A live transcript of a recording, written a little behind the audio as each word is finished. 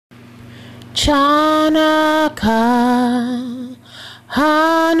Chanukkah,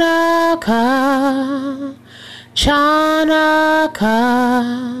 Hanukkah, Chanukkah,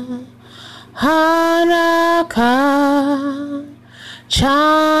 Hanukkah,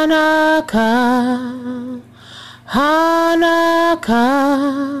 Chanukkah, Hanukkah,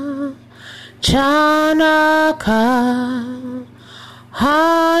 Chanukkah,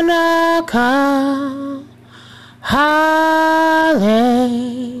 Hanukkah,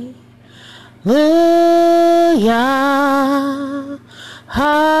 Hallelujah,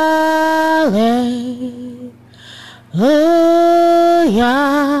 Hallelujah,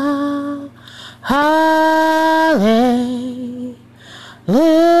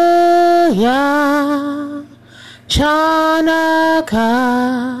 Hallelujah, Chanukkah,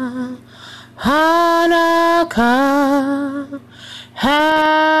 Hanukkah,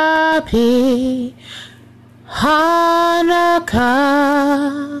 Happy Hanukkah,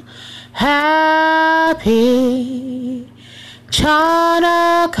 Happy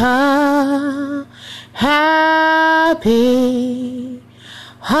Chanukkah, Happy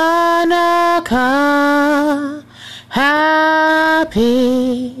Hanukkah, Happy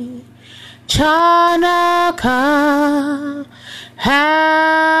Chanukkah,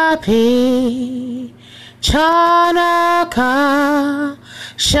 Happy Chanukkah.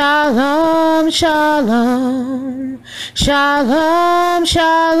 Shalom, shalom, shalom,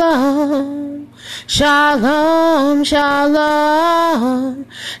 shalom, shalom, shalom,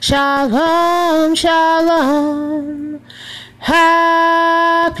 shalom, shalom.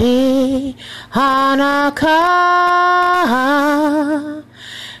 Happy Hanukkah,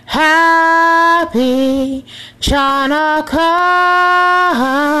 Happy Chanukkah,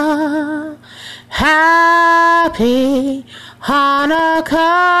 Happy Hanukkah,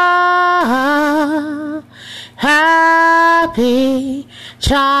 Happy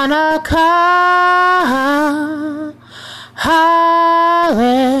Chanukkah, Hallelujah,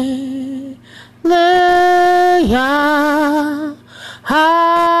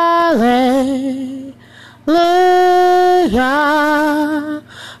 Hallelujah,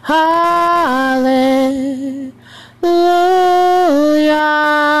 Hallelujah,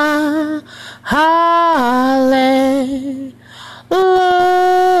 Hallelujah.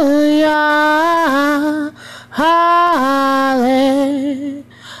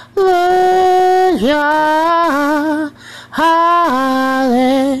 Hallelujah,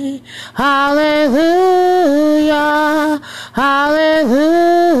 hallelujah,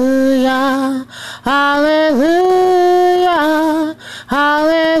 hallelujah, hallelujah,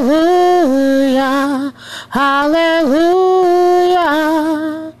 hallelujah, hallelujah,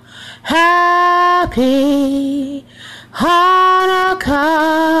 hallelujah. Happy Hanukkah,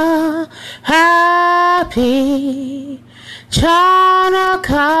 Happy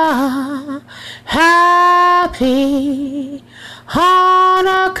Chanukkah, Happy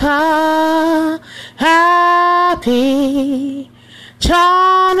Hanukkah, Happy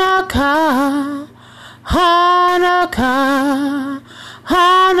Chanukkah, Hanukkah,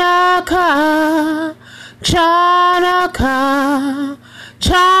 Hanukkah, Chanukkah,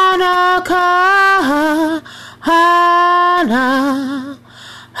 Chanukkah, Hanukkah,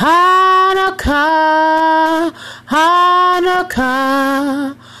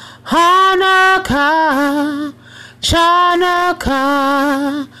 Hanukkah, Hanukkah,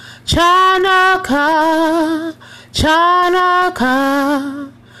 Chanukkah, Chanukkah,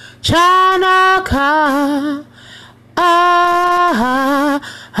 Chanukkah, Chanukkah.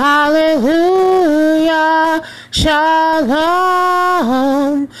 Hallelujah, shalom,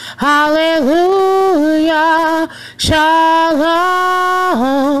 hallelujah, shalom,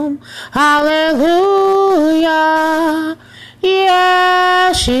 hallelujah,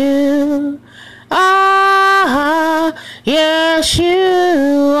 Yeshua,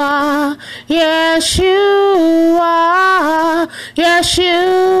 Yeshua, Yeshua,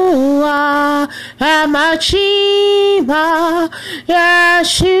 Yeshua, Hamashima,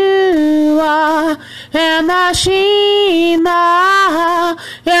 Yeshua, Hamashima,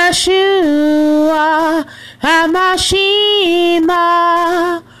 Yeshua, Hamashima,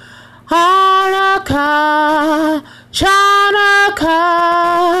 Hanukkah,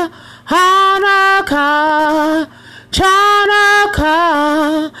 Chanukkah, Hanukkah,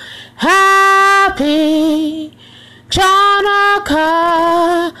 Chanukkah, Happy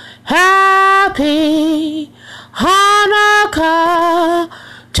Chanukkah, Happy Hanukkah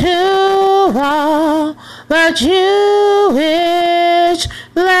to all the Jewish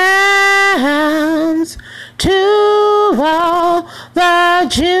lands, to all the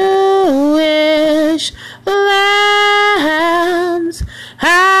Jewish lands.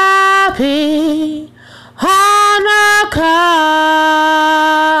 Happy